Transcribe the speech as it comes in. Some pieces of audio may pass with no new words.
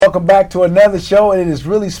welcome back to another show. And it is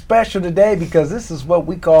really special today because this is what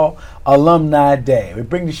we call Alumni Day. We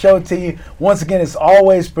bring the show to you. Once again, it's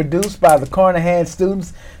always produced by the Carnahan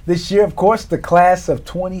students. This year, of course, the class of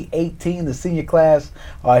 2018, the senior class,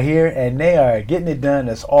 are here, and they are getting it done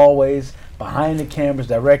as always, behind the cameras,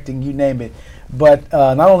 directing, you name it. But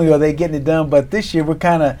not only are they getting it done, but this year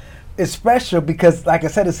it's special because, like I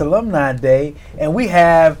said, it's Alumni Day, and we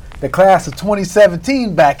have the class of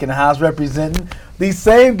 2017 back in the house representing these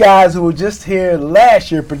same guys who were just here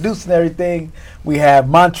last year producing everything. We have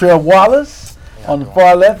Montrell Wallace on the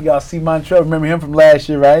far left. Y'all see Montrell, remember him from last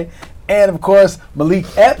year, right? And, of course, Malik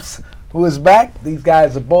Epps, who is back. These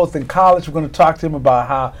guys are both in college. We're going to talk to him about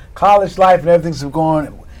how college life and everything's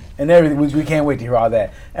going and everything. We can't wait to hear all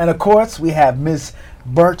that. And, of course, we have Miss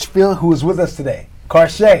Birchfield, who is with us today.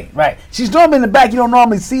 Carnahan, right. She's normally in the back. You don't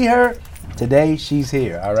normally see her. Today, she's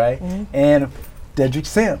here, all right? Mm-hmm. And Dedrick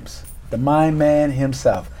Sims, the mind man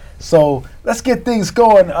himself. So let's get things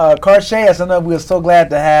going. Carnahan, as I know, we're so glad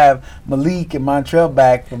to have Malik and Montrell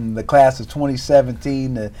back from the class of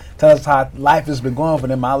 2017 to tell us how life has been going for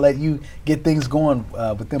them. I'll let you get things going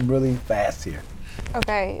with them really fast here.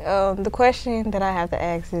 Okay. The question that I have to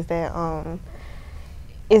ask is that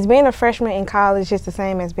is being a freshman in college just the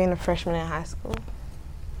same as being a freshman in high school?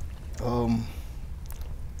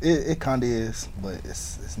 It kind of is, but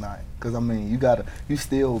it's not. Cause I mean, you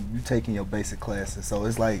taking your basic classes, so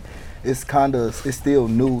it's like it's still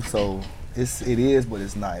new. So it is, but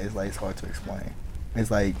it's not. It's like it's hard to explain. It's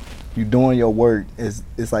like you doing your work. It's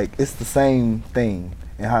like it's the same thing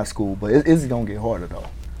in high school, but it's gonna get harder though.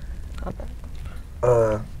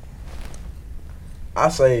 Okay. I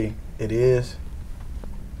say it is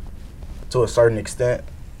to a certain extent,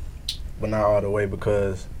 but not all the way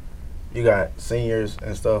because you got seniors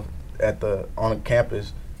and stuff on the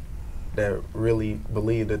campus that really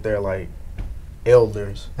believe that they're like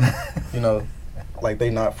elders, like they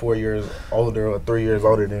not 4 years older or 3 years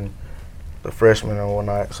older than the freshmen and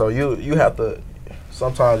whatnot. So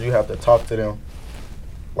sometimes you have to talk to them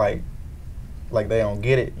like they don't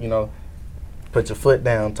get it, put your foot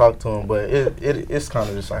down, talk to them, but it's kind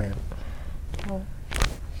of the same.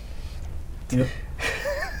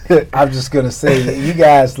 I'm just going to say, you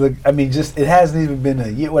guys look, it hasn't even been a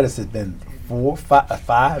year. What has it been?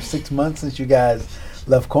 5, 6 months since you guys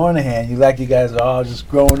left Carnahan. You guys are all just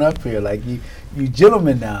growing up here. Like you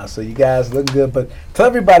gentlemen now, so you guys look good. But tell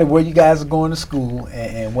everybody where you guys are going to school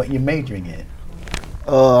and what you're majoring in.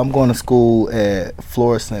 I'm going to school at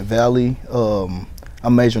Florissant Valley. I'm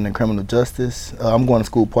majoring in criminal justice. I'm going to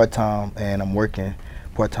school part-time, and I'm working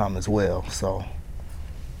part-time as well. So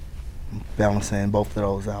balancing both of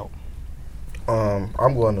those out. I'm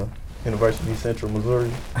going to University of Central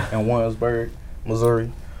Missouri in Warrensburg,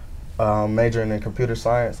 Missouri. Majoring in computer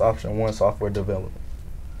science, option 1, software development.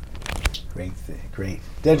 Great.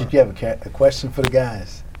 Dedrick, you have a question for the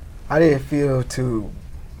guys? How did it feel to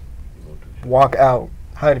walk out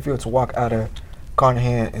of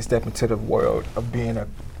Carnahan and step into the world of being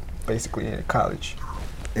basically in college?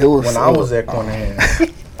 It was when I was at Carnahan,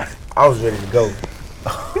 I was ready to go.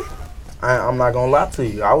 I'm not gonna lie to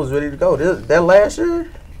you. I was ready to go. That last year,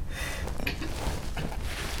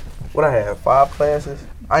 what I had 5 classes.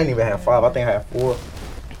 I didn't even have 5. I think I had 4,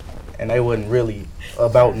 and they wasn't really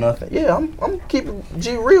about nothing. Yeah, I'm keeping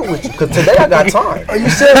G real with you because today I got time. Oh, you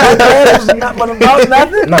said my class was not about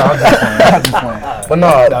nothing? No, I'm just playing. But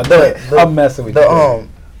no, I'm messing with you.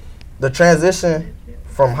 The transition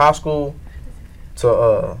from high school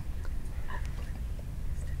to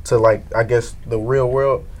like I guess the real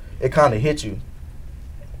world. It kind of hit you.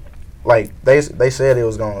 Like, they said it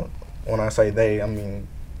was going to, when I say they, I mean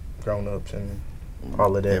grown-ups and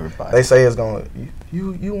all of that. Everybody. They say it's going to,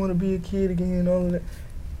 you want to be a kid again, all of that.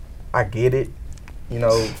 I get it,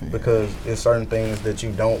 because it's certain things that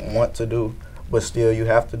you don't want to do, but still you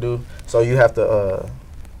have to do. So you have to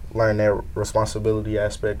learn that responsibility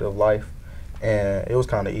aspect of life. And it was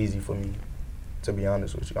kind of easy for me, to be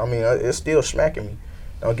honest with you. I mean, it's still smacking me.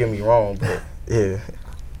 Don't get me wrong, but yeah.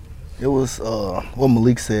 It was what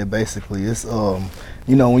Malik said basically. It's when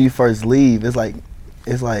you first leave, it's like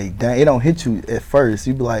dang, it don't hit you at first.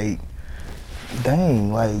 You be like,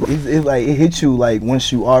 dang, like it's like it hits you like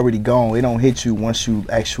once you already gone. It don't hit you once you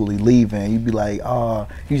actually leaving. You be like,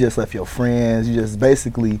 you just left your friends. You just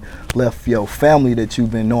basically left your family that you've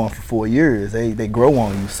been knowing for 4 years. They grow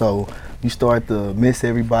on you, so you start to miss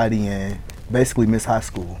everybody and basically miss high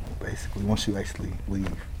school. Basically, once you actually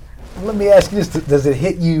leave. Let me ask you this: does it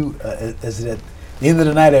hit you? Is it at the end of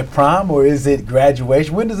the night at prom, or is it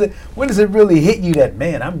graduation? When does it really hit you that,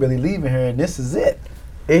 man, I'm really leaving here and this is it?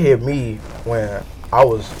 It hit me when I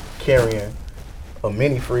was carrying a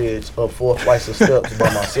mini fridge up 4 flights of steps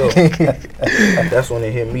by myself. That's when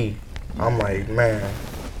it hit me. I'm like, man,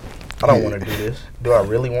 I don't want to do this. Do I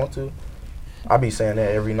really want to? I be saying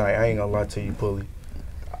that every night. I ain't gonna lie to you, Pulley.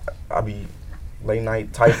 I be late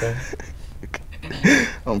night typing.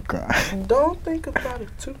 I'm crying. Don't think about it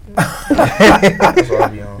too much. That's what I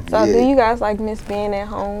be on. So do you guys like miss being at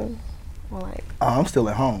home? Or like, I'm still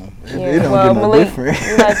at home. yeah, It don't well, get no Malik, different.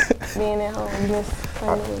 you like being at home? You miss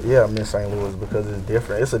St. Louis? Yeah, I miss St. Louis because it's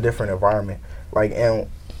different. It's a different environment. Like, and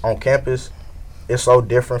on campus, it's so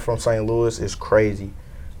different from St. Louis. It's crazy.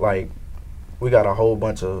 Like, we got a whole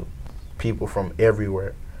bunch of people from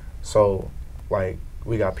everywhere. So, like,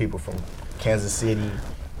 we got people from Kansas City,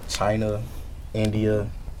 China, India.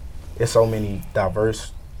 It's so many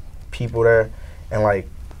diverse people there. And, like,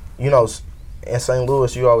 you know, in St.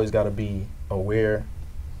 Louis, you always got to be aware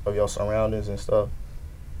of your surroundings and stuff.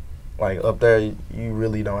 Like, up there, you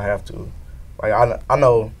really don't have to. Like, I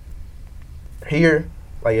know here,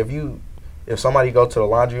 like, if somebody go to the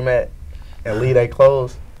laundromat and leave their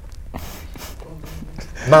clothes,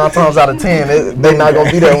 9 times out of 10, they're not going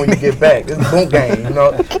to be there when you get back. It's boom game, you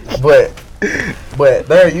know? But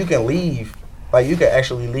there, you can leave. Like, you can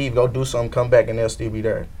actually leave, go do something, come back, and they'll still be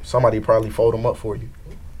there. Somebody probably fold them up for you.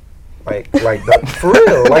 For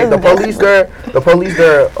real, like the police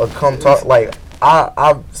there come talk. Like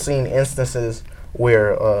I've seen instances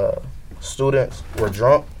where students were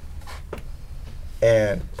drunk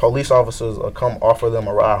and police officers will come offer them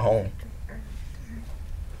a ride home.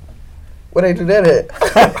 Where they do that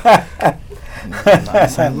at? Not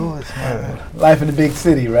St. Louis, man. Life in the big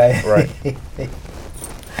city, right? Right.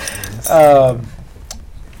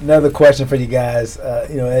 Another question for you guys.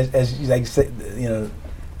 You know, as like you said, you know.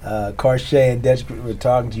 Karshay and Dutch were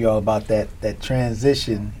talking to you all about that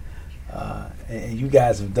transition, and you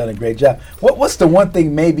guys have done a great job. What's the one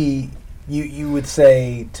thing maybe you would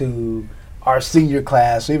say to our senior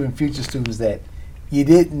class or even future students that you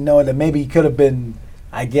didn't know that maybe you could have been,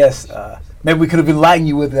 I guess, maybe we could have been lighting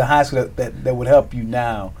you with in high school that would help you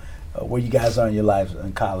now where you guys are in your lives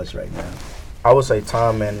in college right now? I would say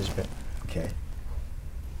time management. Okay.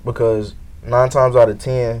 Because 9 times out of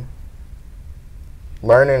 10,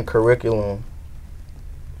 learning curriculum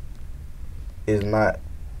is not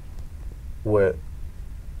what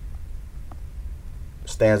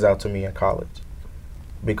stands out to me in college,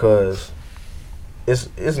 because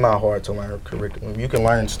it's not hard to learn curriculum. You can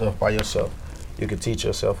learn stuff by yourself. You can teach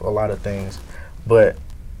yourself a lot of things, but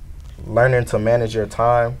learning to manage your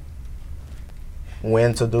time,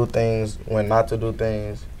 when to do things, when not to do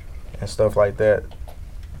things, and stuff like that,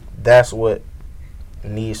 that's what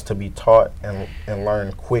needs to be taught and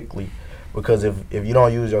learned quickly, because if you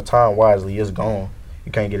don't use your time wisely, it's gone.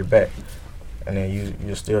 You can't get it back, and then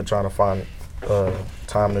you're still trying to find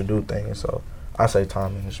time to do things. So I say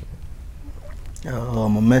time management.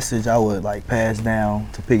 A message I would like pass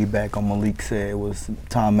down to piggyback on Malik said was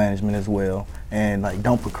time management as well, and like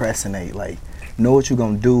don't procrastinate. Like know what you're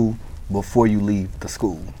gonna do before you leave the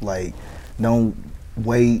school. Like don't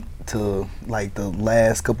wait to like the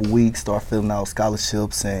last couple weeks start filling out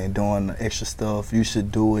scholarships and doing extra stuff. You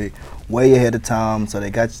should do it way ahead of time, so they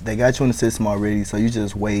got you in the system already, so you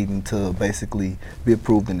just waiting to basically be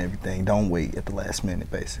approved and everything. Don't wait at the last minute,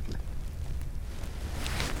 basically.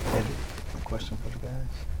 A question for the guys?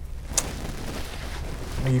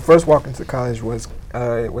 When you first walked into college, was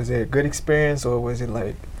it a good experience or was it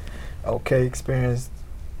like okay experience?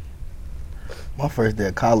 My first day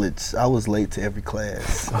of college, I was late to every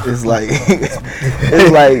class. It's like,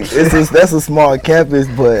 that's a small campus,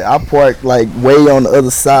 but I parked like way on the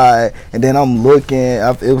other side, and then I'm looking.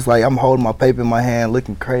 It was like I'm holding my paper in my hand,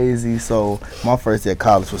 looking crazy. So my first day of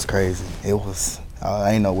college was crazy. It was,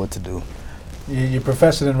 I ain't know what to do. Your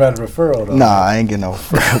professor didn't write a referral, though. Nah, I ain't getting no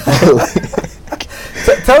referral.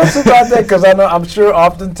 Tell us about that, because I'm sure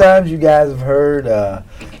oftentimes you guys have heard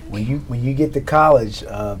when you get to college.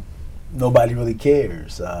 Nobody really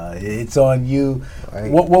cares. It's on you.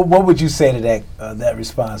 Right. What would you say to that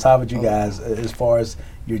response? How would you guys, as far as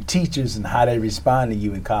your teachers and how they respond to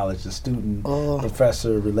you in college, the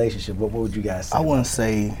student-professor relationship, what would you guys say? I wouldn't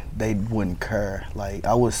say they wouldn't care. Like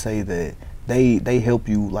I would say that they help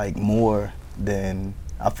you like more than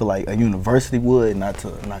I feel like a university would. Not to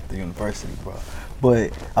knock the university, bro,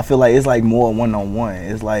 but I feel like it's like more one-on-one.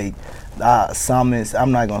 It's like assignments.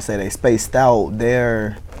 I'm not gonna say they spaced out.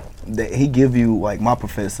 He give you, like my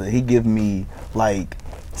professor, he give me like,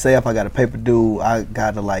 say if I got a paper due, I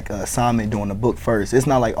got to like assignment doing the book first. It's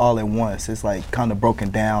not like all at once. It's like kind of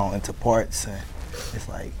broken down into parts, and it's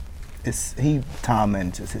like, he time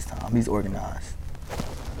manages his time. He's organized.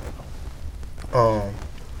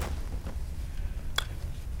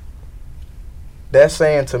 that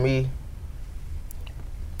saying to me,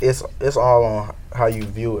 it's all on how you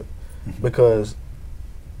view it, because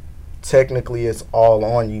technically it's all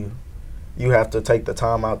on you. You have to take the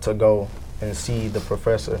time out to go and see the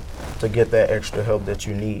professor to get that extra help that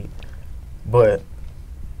you need. But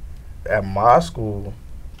at my school,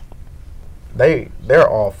 they're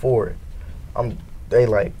all for it. They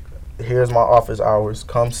like, here's my office hours.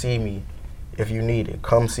 Come see me if you need it.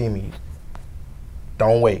 Come see me.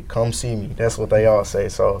 Don't wait. Come see me. That's what they all say.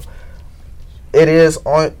 So it's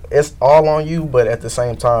all on you, but at the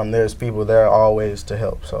same time, there's people there always to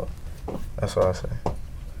help. So that's what I say.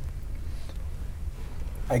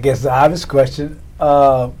 I guess the obvious question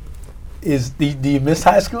is: do you miss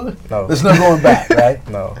high school? No. There's no going back, right?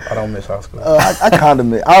 No, I don't miss high school. I kind of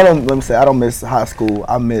miss. I don't. Let me say I don't miss high school.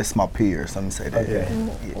 I miss my peers. Let me say that. Okay.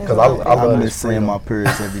 Because I I love miss this seeing freedom. my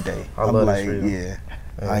peers every day. I I'm love this like, freedom. yeah,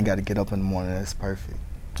 I ain't got to get up in the morning. That's perfect.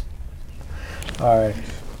 All right.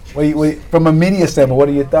 From a media standpoint, what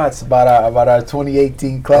are your thoughts about our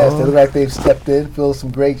 2018 class? They look like they've stepped in, filled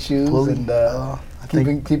some great shoes, Pulley,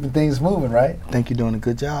 and keeping things moving, right? I think you're doing a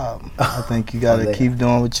good job. I think you got to keep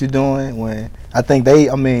doing what you're doing.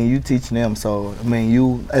 You teaching them. So,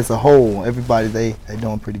 you as a whole, everybody, they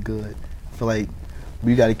doing pretty good. I feel like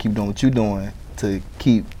you got to keep doing what you're doing to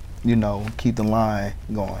keep the line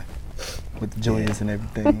going with the juniors and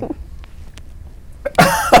everything.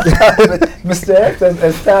 Mr. X,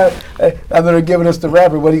 as time, I'm going to give us the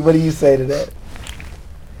rapper. What do you say to that?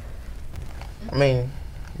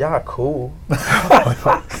 Y'all cool.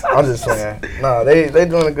 I'm just saying. Nah, they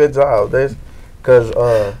doing a good job. Because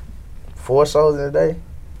 4 shows in a day.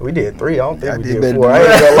 We did 3. I don't think we did 4. I ain't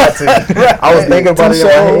gonna lie to you. I was thinking about it in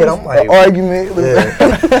my head. I'm like, argument.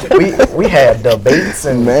 Yeah. we had debates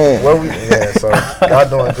and so y'all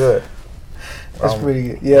doing good. That's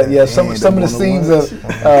pretty good. Yeah. Some of the scenes of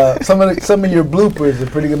some of your bloopers are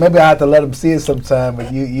pretty good. Maybe I have to let them see it sometime.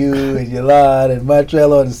 But you and Yolanda and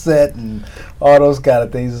Montreal on the set and all those kind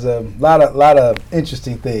of things. A lot of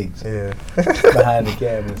interesting things behind the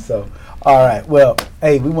camera. So, all right. Well,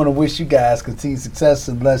 hey, we want to wish you guys continued success.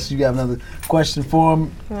 Unless you have another question for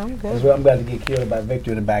him. No, I'm good. I'm about to get killed by Victor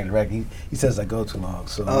in the back of the record. He says I go too long.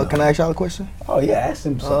 So Can I ask y'all a question? Oh yeah, ask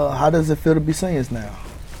him something. How does it feel to be seniors now?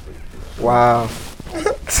 Wow.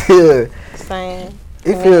 Same.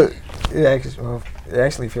 It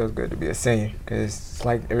actually feels good to be a senior, because it's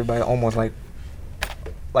like everybody almost like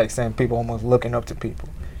saying people almost looking up to people.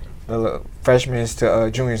 The freshmen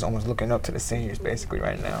to juniors almost looking up to the seniors basically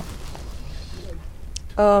right now.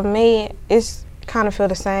 Me, it's kind of feel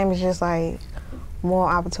the same. It's just like more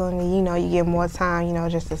opportunity. You get more time.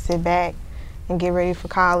 Just to sit back and get ready for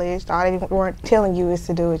college. All they weren't telling you is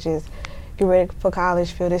to do is just get ready for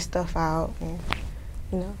college, fill this stuff out, and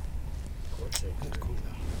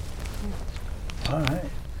All right.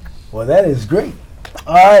 Well, that is great.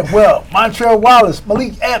 All right. Well, Montreal Wallace,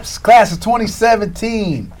 Malik Epps, class of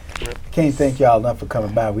 2017. Can't thank y'all enough for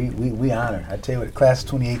coming by. We honored. I tell you what, class of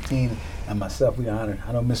 2018 and myself, we honored.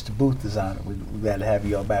 I know Mr. Booth is honored. We glad to have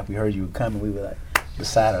you all back. We heard you were coming. We were like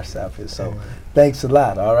beside ourselves here. So thanks a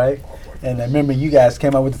lot. All right. And remember, you guys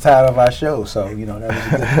came up with the title of our show, so that was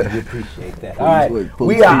a good thing. We appreciate that. All right,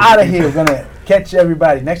 we are out of here. We're gonna catch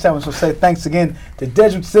everybody next time. We're supposed to say thanks again to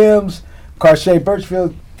Dedrick Sims, Carshay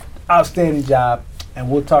Birchfield. Outstanding job,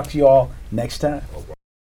 and we'll talk to you all next time.